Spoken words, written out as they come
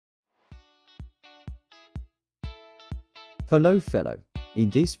Hello fellow, in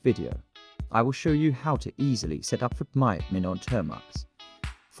this video, I will show you how to easily set up phpMyAdmin on Termux.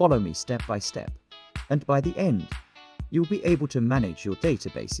 Follow me step by step, and by the end, you'll be able to manage your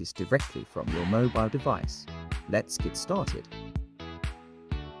databases directly from your mobile device. Let's get started.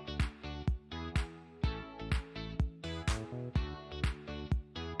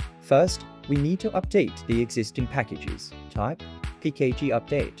 First, we need to update the existing packages. Type pkg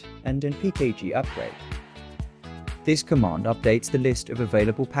update and then pkg upgrade. This command updates the list of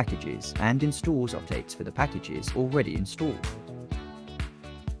available packages and installs updates for the packages already installed.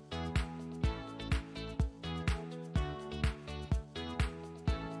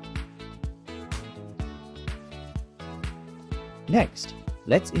 Next,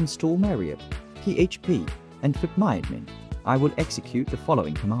 let's install mariadb, php, and phpMyAdmin. I will execute the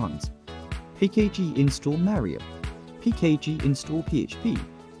following commands: pkg install mariadb, pkg install php,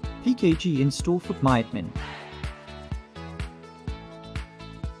 pkg install phpMyAdmin.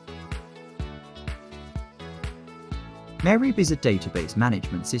 Mariadb is a database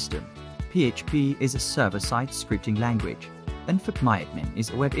management system, PHP is a server-side scripting language, and phpMyAdmin is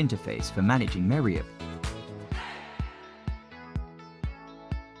a web interface for managing mariadb.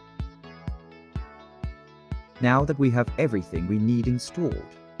 Now that we have everything we need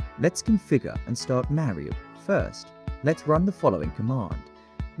installed, let's configure and start mariadb. First, let's run the following command: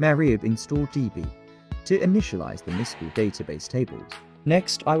 mariadb-install-db to initialize the MySQL database tables.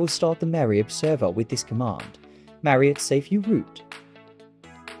 Next, I will start the mariadb server with this command: mariadb-safe root.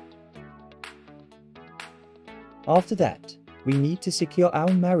 After that, we need to secure our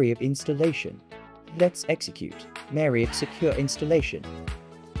mariadb installation. Let's execute mariadb secure installation.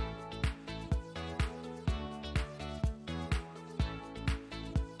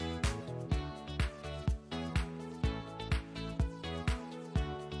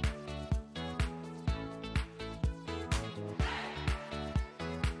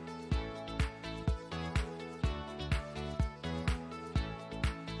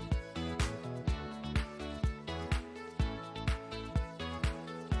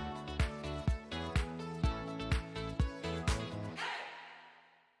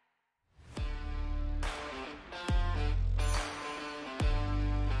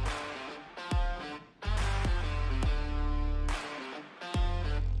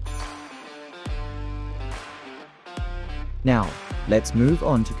 Now, let's move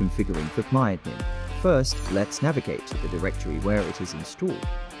on to configuring phpMyAdmin. First, let's navigate to the directory where it is installed.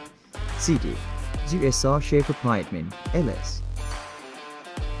 cd usr phpMyAdmin ls.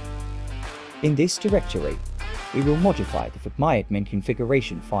 In this directory, we will modify the phpMyAdmin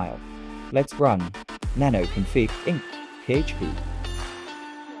configuration file. Let's run nano-config inc php.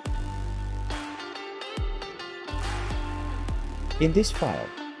 In this file,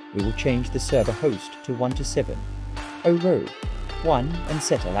 we will change the server host to 127. row 1 and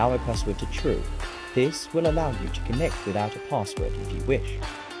set allow a password to true. This will allow you to connect without a password if you wish.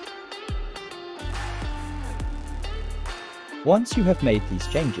 Once you have made these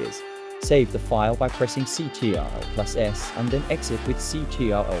changes, save the file by pressing Ctrl+S and then exit with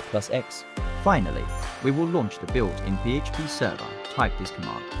Ctrl+X. Finally, we will launch the built-in PHP server. Type this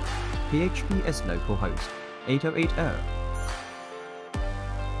command: php as localhost 8080.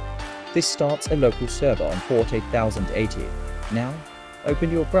 This starts a local server on port 8080. Now, open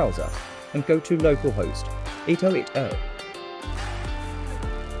your browser and go to localhost 8080.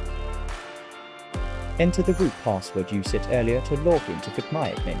 Enter the root password you set earlier to log into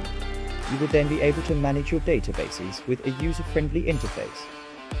phpMyAdmin. You will then be able to manage your databases with a user-friendly interface.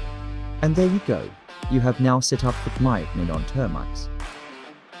 And there you go. You have now set up phpMyAdmin on Termux.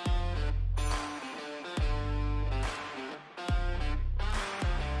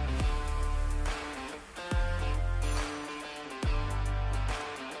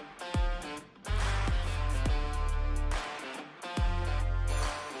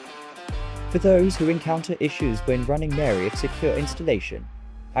 For those who encounter issues when running mariadb secure installation,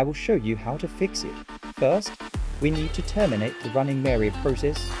 I will show you how to fix it. First, we need to terminate the running mariadb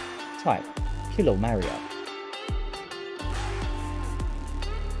process. Type kill mariadb.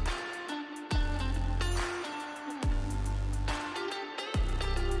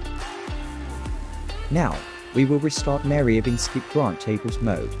 Now, we will restart mariadb in skip grant tables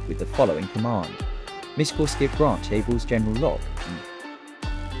mode with the following command: MySQL skip grant tables general log.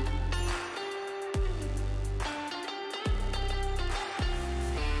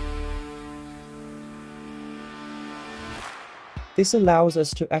 This allows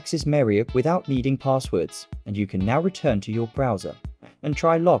us to access mariadb without needing passwords, and you can now return to your browser and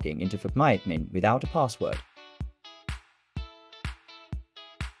try logging into phpMyAdmin without a password.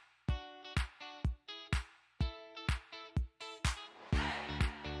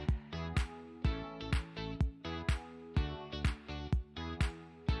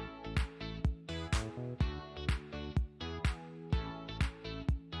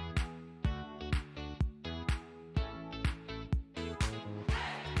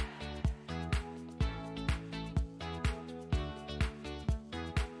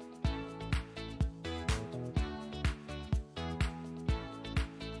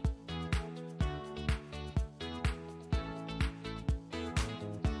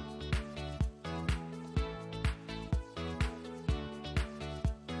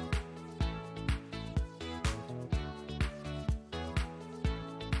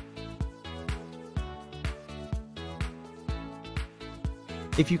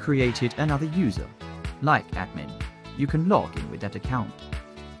 If you created another user, like admin, you can log in with that account.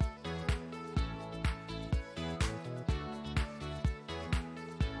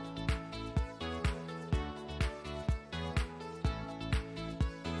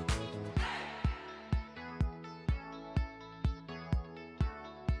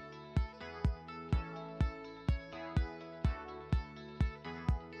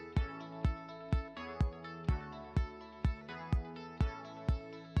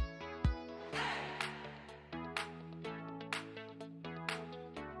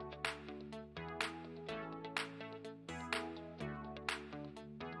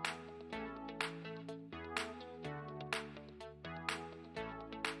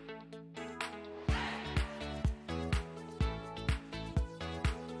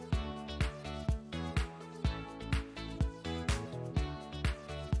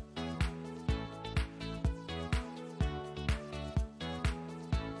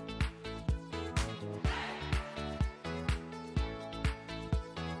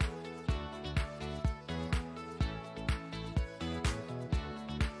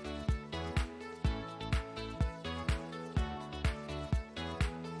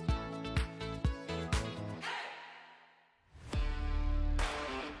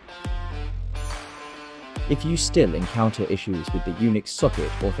 If you still encounter issues with the Unix socket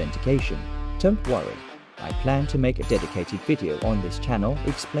authentication, don't worry. I plan to make a dedicated video on this channel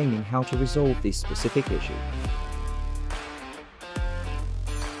explaining how to resolve this specific issue.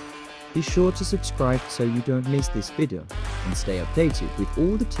 Be sure to subscribe so you don't miss this video and stay updated with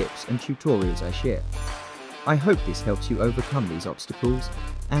all the tips and tutorials I share. I hope this helps you overcome these obstacles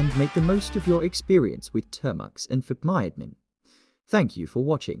and make the most of your experience with Termux and phpMyAdmin. Thank you for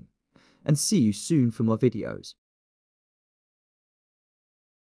watching, and see you soon for more videos.